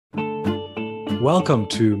Welcome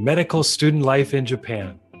to Medical Student Life in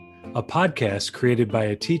Japan, a podcast created by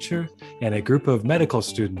a teacher and a group of medical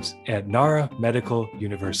students at Nara Medical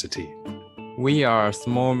University. We are a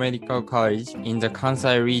small medical college in the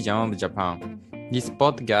Kansai region of Japan. This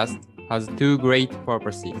podcast has two great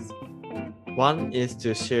purposes. One is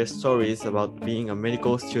to share stories about being a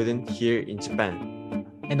medical student here in Japan.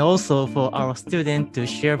 And also for our students to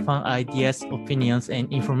share fun ideas, opinions, and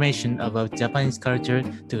information about Japanese culture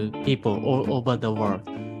to people all over the world.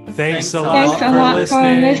 Thanks a Thanks lot a lot for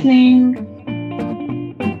for listening.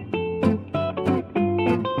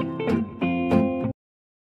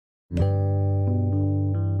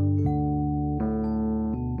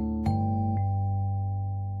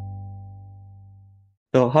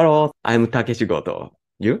 So, hello, I'm Takeshi Goto.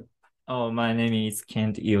 You? Oh, my name is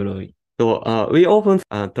Kent Yoroi. So, we often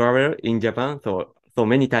travel in Japan so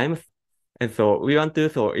many times, and so we want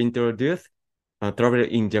to introduce travel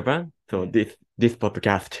in Japan. So this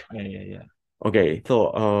podcast. Yeah. Okay,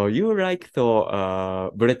 so you like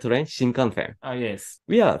bullet train Shinkansen? Oh, yes.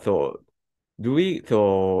 Yeah. So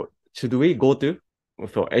should we go to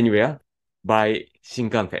anywhere by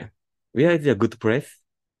Shinkansen? Where is a good place?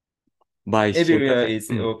 By Everywhere Shinkansen?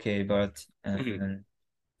 is okay, but the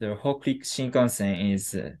Hokkaido Shinkansen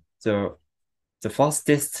is the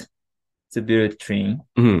fastest to build train,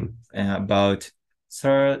 about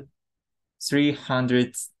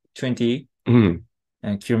 320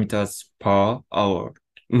 kilometers per hour.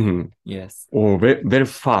 Yes. Oh, very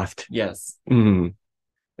fast. Yes. And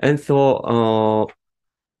so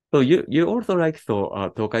you also like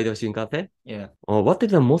Tokaido Shinkansen? Yeah. What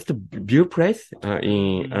is the most view place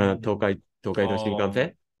in Tokaido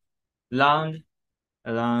Shinkansen?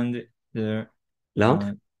 Around the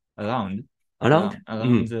Around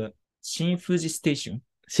the Shinfuji Station.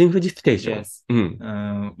 Shinfuji Station. Yes.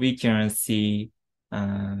 We can see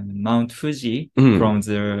Mount Fuji from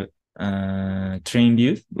the train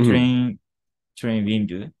view, train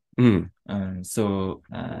window. So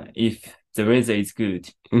if the weather is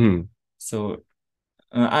good, so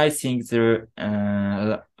I think the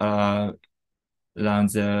around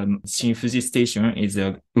the Shinfuji Station is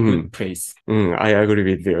a good place. I agree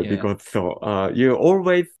with you Yeah. because you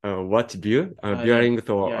always watch view during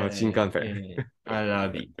Shinkansen. Yeah. I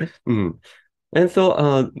love it. And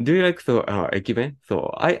so do you like Ekiben?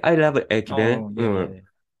 So I love Ekiben.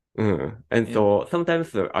 And so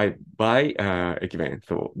sometimes I buy Ekiben.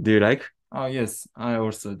 So do you like? Oh yes, I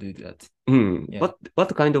also do that. Yeah.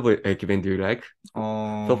 What kind of Ekiben do you like?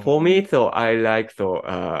 So for me, I like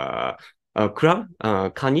crab,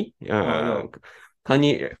 kani,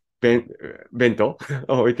 kani bento.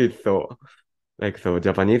 Oh, it is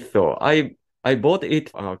Japanese. So I bought it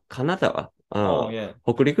Kanazawa, Yeah.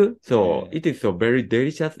 Hokuriku. So Yeah. it is very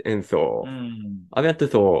delicious, and so I want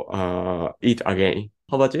to eat again.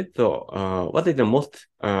 How about you? So what is the most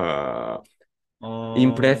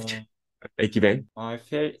impressed Ekiben? I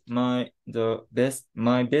felt my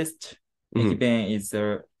best Ekiben is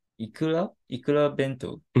the ikura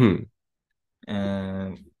bento.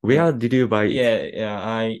 Where did you buy it?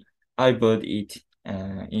 Yeah. I bought it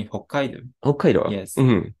in Hokkaido. Hokkaido. Yes.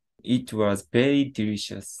 It was very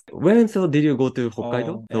delicious. When did you go to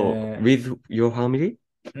Hokkaido? With your family?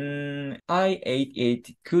 I ate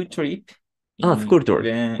it school trip. School trip.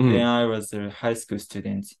 When I was a high school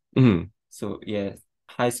student. So yeah,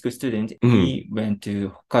 high school student. He went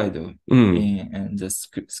to Hokkaido in the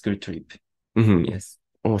school trip. Yes.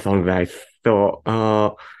 Oh, sounds nice. So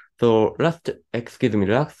last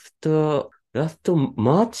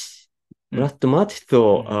March.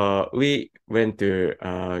 We went to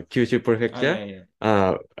Kyushu Prefecture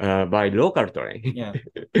by local train. Yeah.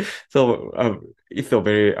 So it's a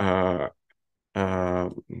very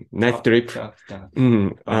nice trip. Tough.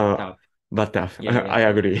 But tough. Yeah. I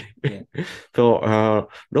agree. Yeah. So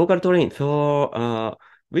local train. So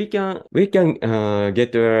we can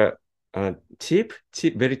get a very cheap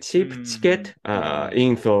ticket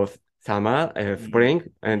in summer, spring,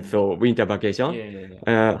 and winter vacation.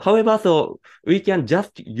 Yeah. However, we can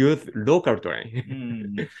just use local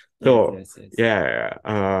train. Yes.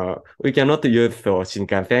 We cannot use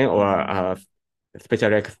Shinkansen or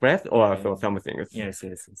Special Express or something. Yes.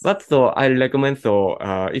 But I recommend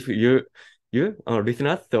if you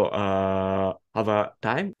listeners have a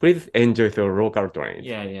time, please enjoy the local train.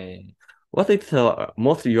 Yeah. What is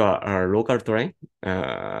most your local train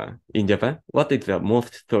in Japan? What is the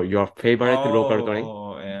most your favorite local train?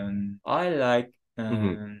 And I like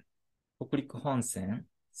Hokuriku Honsen.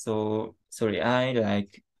 So sorry, I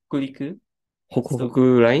like Hokuriku.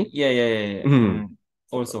 Hokuhoku line? Yeah.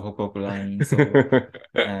 Also Hokuhoku line. So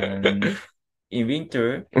in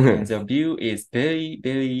winter, and the view is very,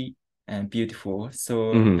 very beautiful.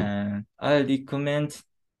 So I recommend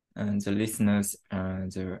the listeners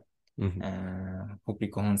the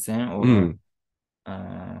Hokkaido Honsen or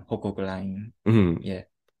Hokkaido Line. Yeah.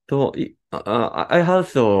 So I heard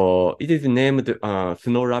so it is named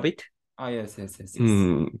Snow Rabbit. Oh yes.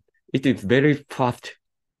 It is very fast.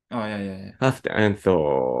 Oh yeah. Fast and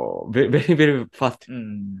so very very fast.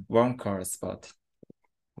 One car spot.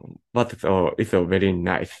 But so it's very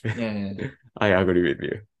nice. Yeah. I agree with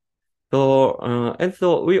you. So and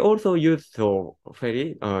so we also use so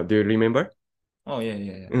ferry. Do you remember? Oh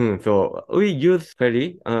yeah. So we use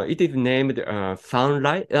ferry. It is named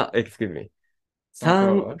sunlight. Excuse me.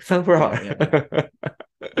 Sunflower.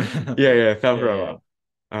 Yeah, sunflower.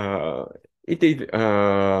 It is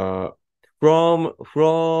from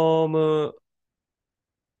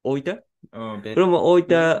Oita? From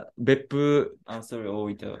Oita, Beppu. Sorry,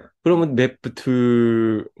 Oita. From Beppu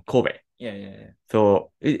to Kobe. Yeah.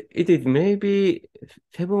 So it is maybe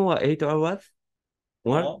 7 or 8 hours.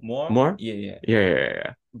 More?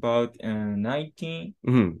 Yeah. About 19.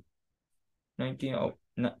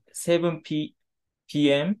 7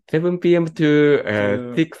 p.m. 7 p.m. to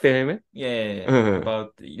 6 a.m. Yeah.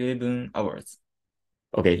 About 11 hours.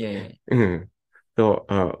 Okay. Yeah. So,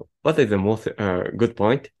 what is the most good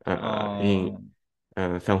point in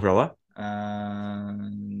sunflower?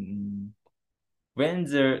 When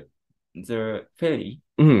the ferry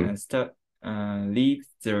leaves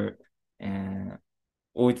the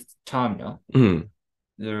old terminal,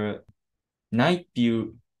 the night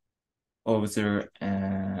view of the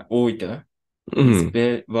Oita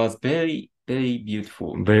was very, very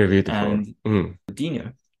beautiful. Very beautiful. And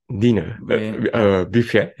dinner.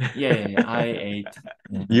 Buffet. Yeah, I ate.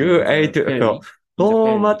 You ate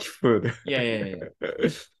so much food. Yeah.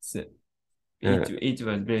 So, it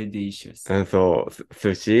was very delicious. And so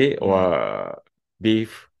sushi or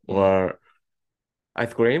beef or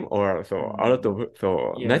ice cream or so a lot of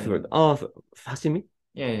nice food. Sashimi.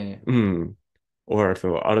 Yeah. Or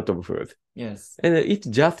so a lot of food. Yes. And it's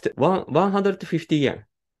just 150 yen.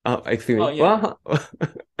 Excuse me.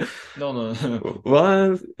 No.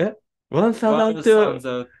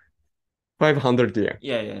 1,500 yen.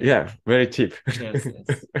 Yeah. Very cheap. Yes.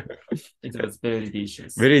 It was very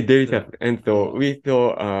delicious. Very delicious. And so we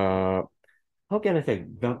saw, how can I say,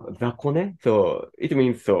 zakone? So it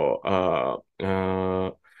means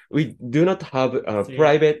we do not have a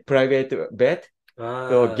private bed.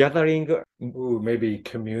 So gathering. Maybe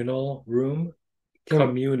communal room.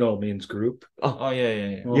 Communal means group.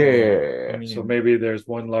 Yeah. So maybe there's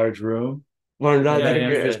one large room. One large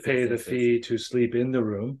room. You just pay the fee to sleep in the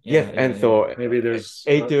room. And so maybe there's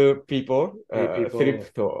 8 people sleep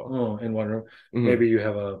in one room. Maybe you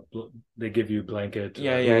have they give you blanket.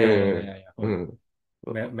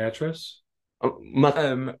 Mattress?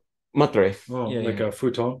 Mattress. Like a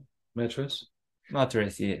futon mattress?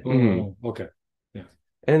 Mattress, yeah. Okay. Yeah.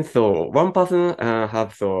 And so one person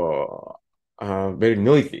have very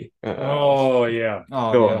noisy. In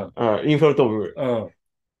front of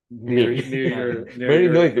near very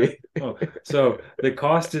noisy. So the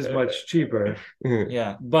cost is much cheaper.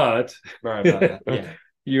 But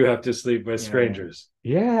you have to sleep with strangers.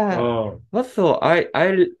 But so I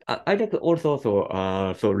like also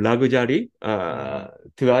so luxury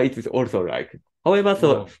tour it is also like. However,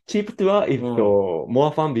 so cheap tour is so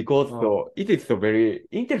more fun because it is so very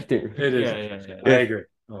interesting. It is. I agree.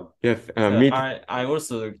 Yes. I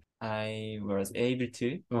was able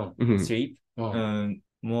to sleep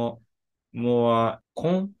more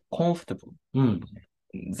comfortable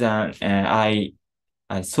than I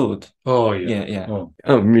thought.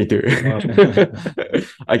 Me too.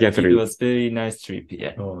 I can sleep. It was very nice trip.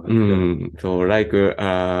 So like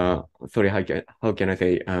sorry, how can I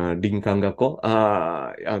say rinkan-gakko?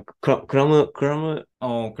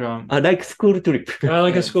 Cram. Like school trip.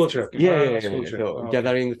 Like a school trip. School trip. So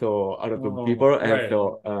gathering a lot of people and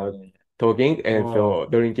talking and so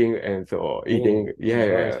drinking and so eating.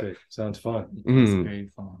 Sounds fun. It's very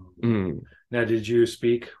fun. Now, did you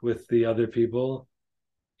speak with the other people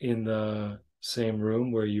in the same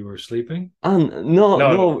room where you were sleeping?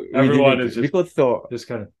 No. Everyone is because just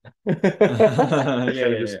kind of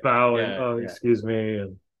just bow and excuse me.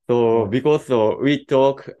 And so because we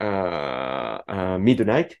talk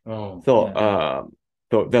midnight. So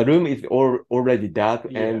the room is already dark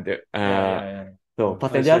and so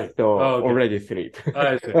passengers already sleep.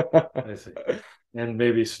 I see. And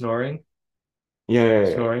maybe snoring.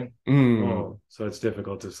 Snoring. So it's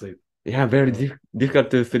difficult to sleep. Very difficult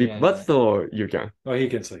to sleep, but so you can. He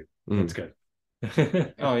can sleep. That's good.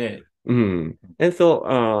 And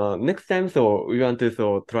so next time, so we want to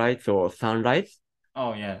so try so sunrise.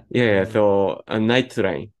 Oh, yeah. Yeah, so a night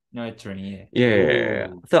train. Night train, Yeah.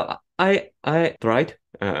 Ooh. So I tried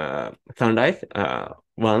sunrise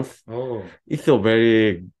once. Oh. It's so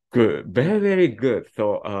very good, very good.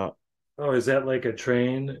 So Oh, is that like a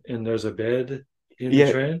train and there's a bed in the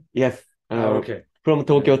yeah, train? yes. Oh, okay. From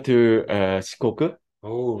Tokyo to Shikoku.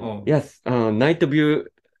 Oh. Oh. Yes, night view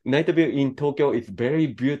in Tokyo is very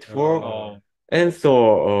beautiful. Oh. And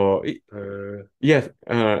so yes,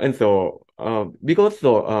 and so because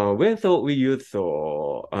so when so we use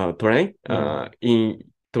so train in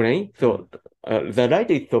train, so the light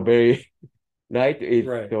is so very light is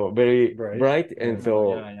Right. so very Bright. bright, and Yeah.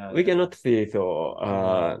 so Yeah. we cannot see so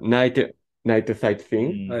night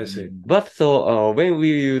sightseeing. I see. But so when we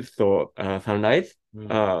use so sunrise,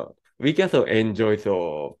 Mm. we can so enjoy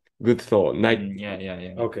so good so night.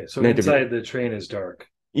 Yeah. Okay, so Night view. inside the train is dark.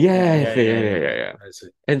 Yes, Yeah. yeah. I see.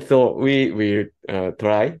 And so we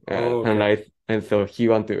try Oh, okay. sunrise, and so he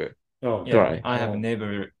want to Oh, Yeah, try. I have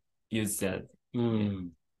never used that.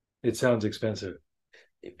 It sounds expensive.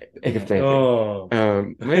 Expensive. Oh,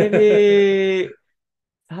 Maybe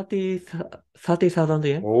 30,000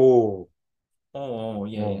 yen. oh, Oh,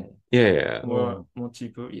 yeah. Yeah. More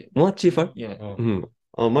cheaper. Yeah. More cheaper. Yeah.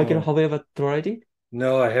 Michael, Oh. have you ever tried it?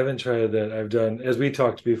 No, I haven't tried that. I've done, as we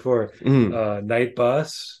talked before, night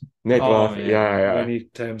bus, Night Oh, bus. yeah. Yeah. many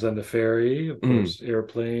times on the ferry, of course,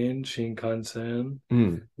 airplane, Shinkansen,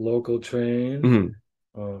 local train,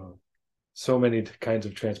 so many kinds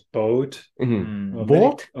of boat.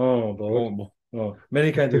 Boat? Boat.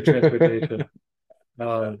 Many kinds of transportation.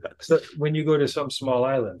 So when you go to some small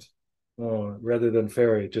island, rather than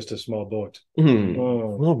ferry, just a small boat.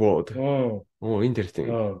 Small boat. Oh, Interesting.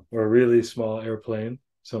 or a really small airplane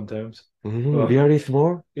sometimes. Really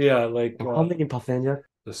small? Yeah, like How many passengers?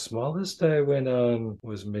 the smallest I went on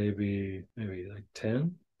was maybe like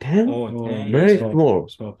 10. 10? Oh, 10. Very Yeah, small.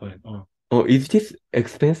 small plane. Is this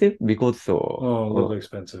expensive? Because so. A little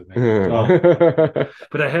expensive, maybe.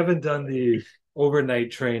 But I haven't done the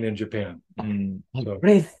overnight train in Japan. So,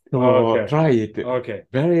 Please try it. okay.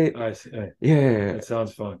 Very. I see. Yeah. That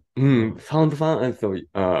sounds fun. Sounds fun, and so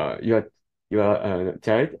your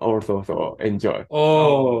child also so enjoy.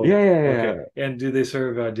 Oh, Yeah. okay. And do they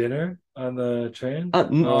serve dinner on the train?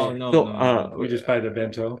 No. We You just buy the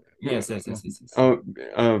bento. Yes.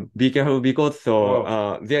 Be careful because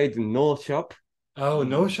so there is no shop. Oh,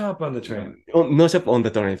 no shop on the train. No shop on the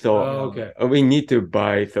train. So Okay. we need to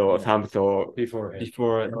buy so some so Before.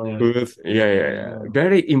 booths. Yeah.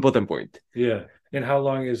 Very important point. Yeah. And how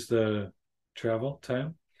long is the travel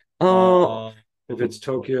time? If it's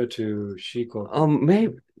Tokyo to Shikoku.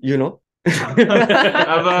 Maybe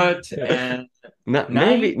About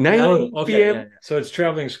maybe 9 okay. p.m. So it's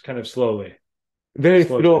traveling kind of slowly. Very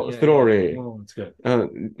Slow. slowly. Oh, that's good.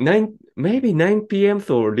 9 p.m.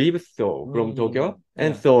 so leave so from Tokyo,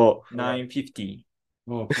 and so 9:50.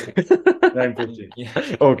 Oh, 9:50.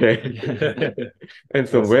 Yeah. okay. And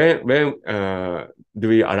so when do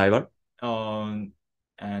we arrive?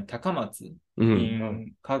 Takamatsu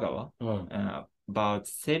in Kagawa. About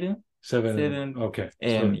 7 Okay.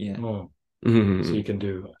 a.m. So you can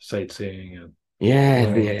do sightseeing and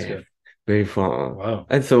Yes. good. Very fun. Wow.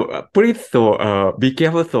 And so please so be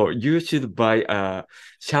careful. So you should buy a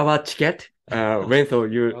shower ticket when so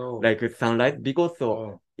you like sunlight, because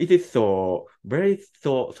so it is so very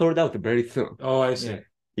so sold out very soon. Oh, I see.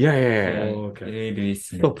 Yeah. Oh, okay. Really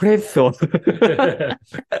soon. So please so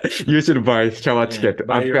you should buy shower ticket.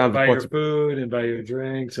 Buy your food and buy your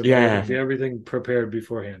drinks and buy everything prepared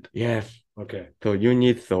beforehand. Yes. Okay. So you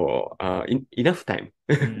need so enough time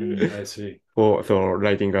I see. for so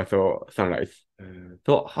riding a so sunrise.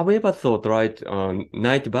 So however so tried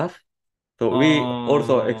night bus. So we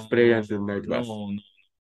also experienced night bus.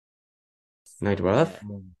 Night bus.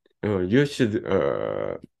 You should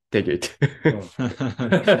take it.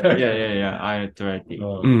 Yeah. I tried it.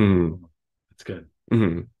 That's good.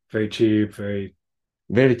 Very cheap,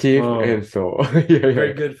 very cheap, and so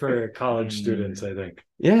very good for college students, I think.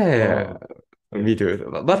 Yeah. Me too.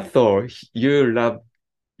 But so you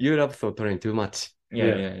love so train too much.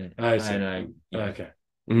 Yeah. I see. Okay.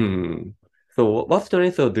 So what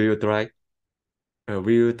train so do you try? Will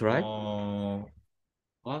you try?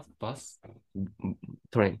 What bus?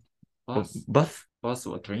 Train. Bus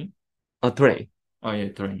or train? Train. Oh yeah,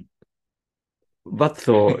 train. But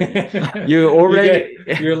so you already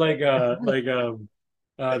you're like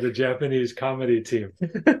the Japanese comedy team,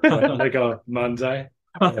 like a manzai.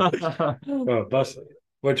 Bus.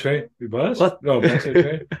 What train? The bus? What? No, bus or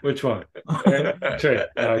train? Which one? Train.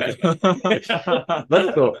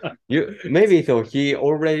 But so maybe so he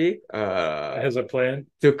already Has a plan?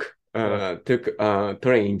 took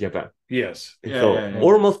train in Japan. Yes. So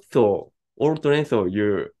almost so all trains so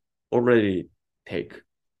you already take.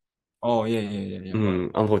 Oh yeah.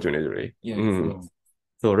 Unfortunately. Yeah.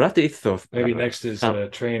 So that is so Maybe next is a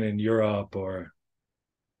train in Europe or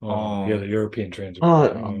the European trains.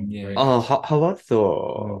 Yeah. How about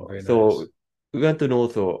so very so nice. we want to know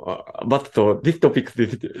so but so this topic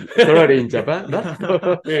is totally in Japan. But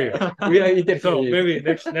we are interested. So maybe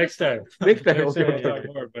next time. Next time, Next time we'll okay. talk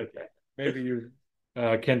more, but maybe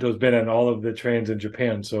Kento's been on all of the trains in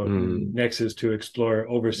Japan, so next is to explore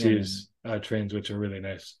overseas trains, which are really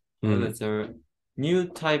nice. That's a new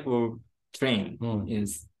type of train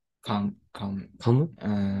is come.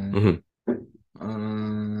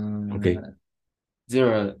 Okay.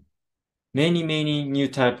 There are many new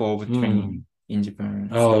type of train in Japan.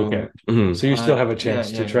 Oh, okay. So you still have a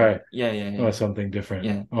chance to try something different.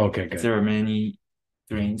 Yeah. Okay, good. There are many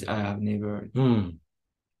trains I have never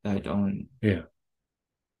died on. Yeah.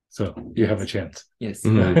 So you have a chance. Yes.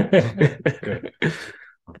 Good.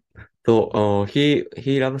 So he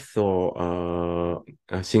loves so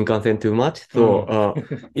Shinkansen too much. So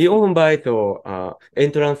he often buys so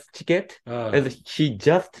entrance ticket and he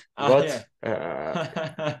just watch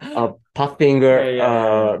a passing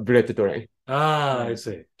bullet train. I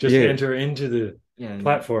see. Just enter into the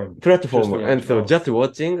platform. And so just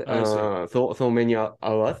watching so many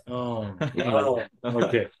hours.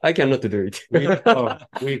 Okay. I cannot do it.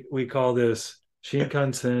 We call this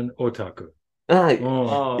Shinkansen otaku.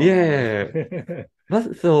 Yeah.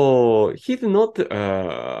 But so he's not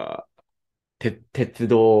鉄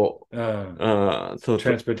道 so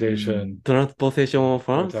transportation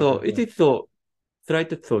fan. So it is so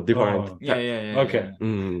slightly so different. Okay.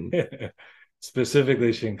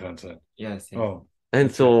 Specifically Shinkansen. Yes. And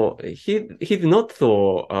so he's not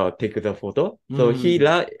so take the photo. So he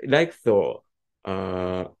likes so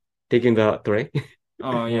taking the train.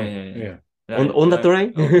 Yeah. On the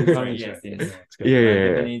train? Yes.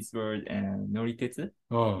 Yeah. Japanese word and noritetsu.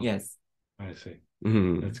 Yes. I see.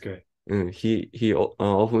 That's great. He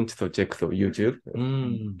often so checks so YouTube.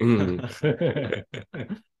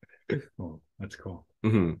 That's cool.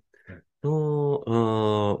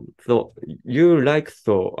 So you like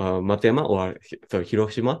so Matsuyama or so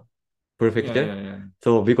Hiroshima prefecture? Yeah.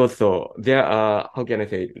 So because so there are how can I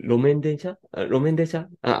say 路面電車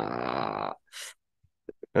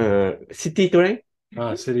city train?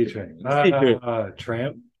 City train.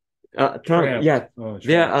 Tram? Tram. Yeah.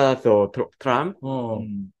 There are so tram.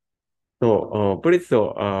 So please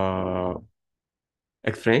so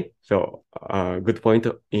explain. So good point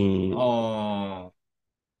in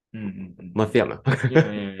Matsuyama.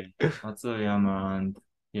 Matsuyama and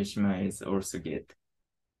Hiroshima is also good.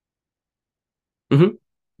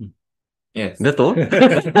 Yes. That's all?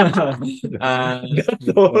 That's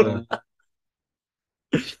all.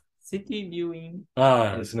 City viewing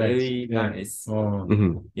is very nice.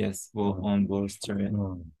 Yes, on both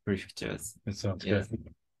prefectures. That sounds good.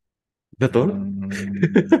 That's all?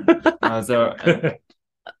 The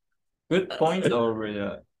good points over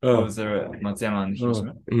the Matsuyama and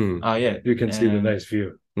Hiroshima. Yeah. You can see the nice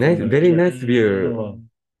view. Very nice view.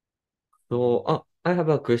 So I have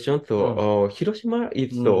a question. So Hiroshima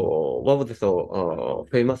is so one of the so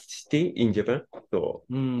famous city in Japan. So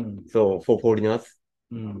for foreigners.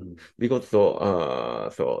 Because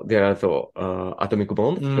so there are so atomic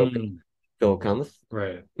bombs so comes.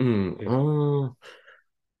 Right.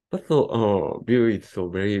 But so view is so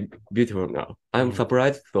very beautiful now. I'm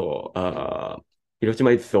surprised so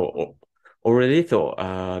Hiroshima is so already so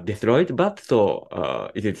destroyed, but so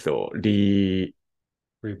it is so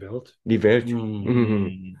rebuilt.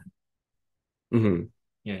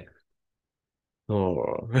 Yeah.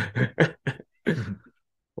 Oh.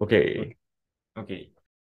 Okay.